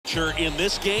pitcher in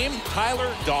this game,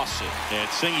 Tyler Dawson. And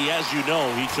Singy, as you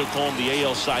know, he took home the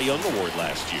AL Cy Young Award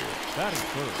last year.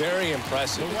 Very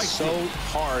impressive. It's so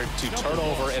hard to turn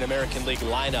over an American League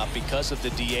lineup because of the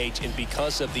DH and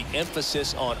because of the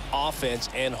emphasis on offense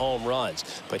and home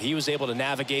runs. But he was able to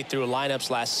navigate through lineups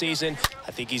last season.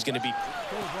 I think he's going to be...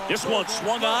 This one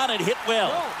swung on and hit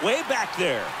well. Way back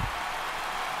there.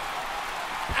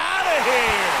 Out of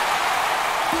here!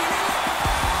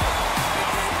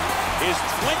 His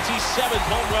 27th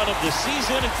home run of the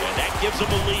season, and that gives him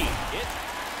a lead.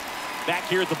 Back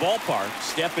here at the ballpark,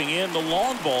 stepping in the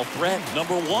long ball threat,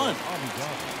 number 1.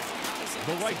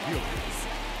 The right fielder,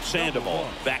 Sandoval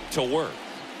back to work.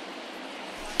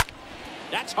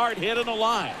 That's hard hit in the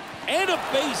line. And a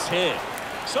base hit.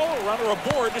 So a runner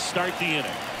aboard to start the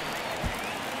inning.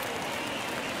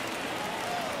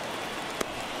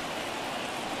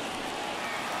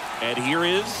 And here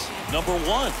is number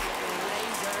 1.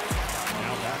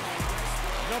 now back,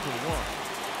 number 1.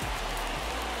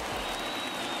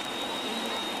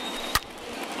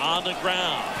 On the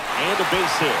ground, and a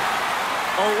base hit.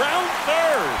 Around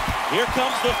third. Here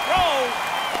comes the throw.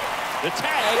 The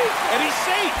tag, and he's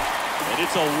safe. And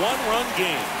it's a one-run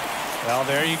game. Well,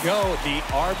 there you go. The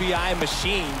RBI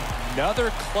machine. Another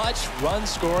clutch run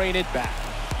scoring at bat.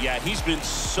 Yeah, he's been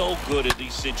so good in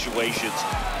these situations.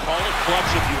 Call it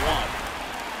clutch if you want.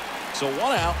 So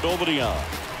 1 out, nobody on.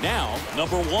 Now,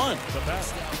 number 1. The bat,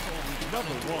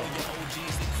 number 1.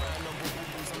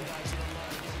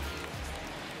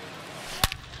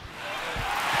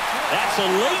 That's a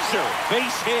laser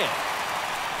base hit.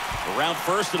 Around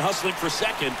first and hustling for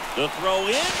second. The throw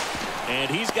in,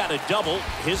 and he's got a double,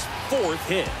 his 4th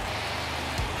hit.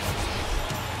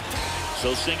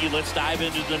 So, Singy, let's dive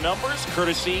into the numbers,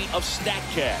 courtesy of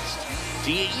StatCast.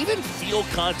 Do you even feel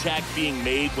contact being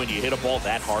made when you hit a ball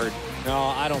that hard? No,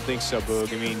 I don't think so,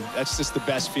 Boog. I mean, that's just the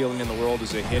best feeling in the world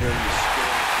as a hitter. You score.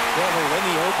 Well, they win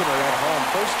the opener at home.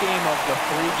 First game of the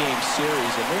 3-game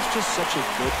series, and there's just such a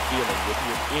good feeling. If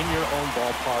you're in your own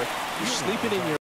ballpark, you're sleeping in your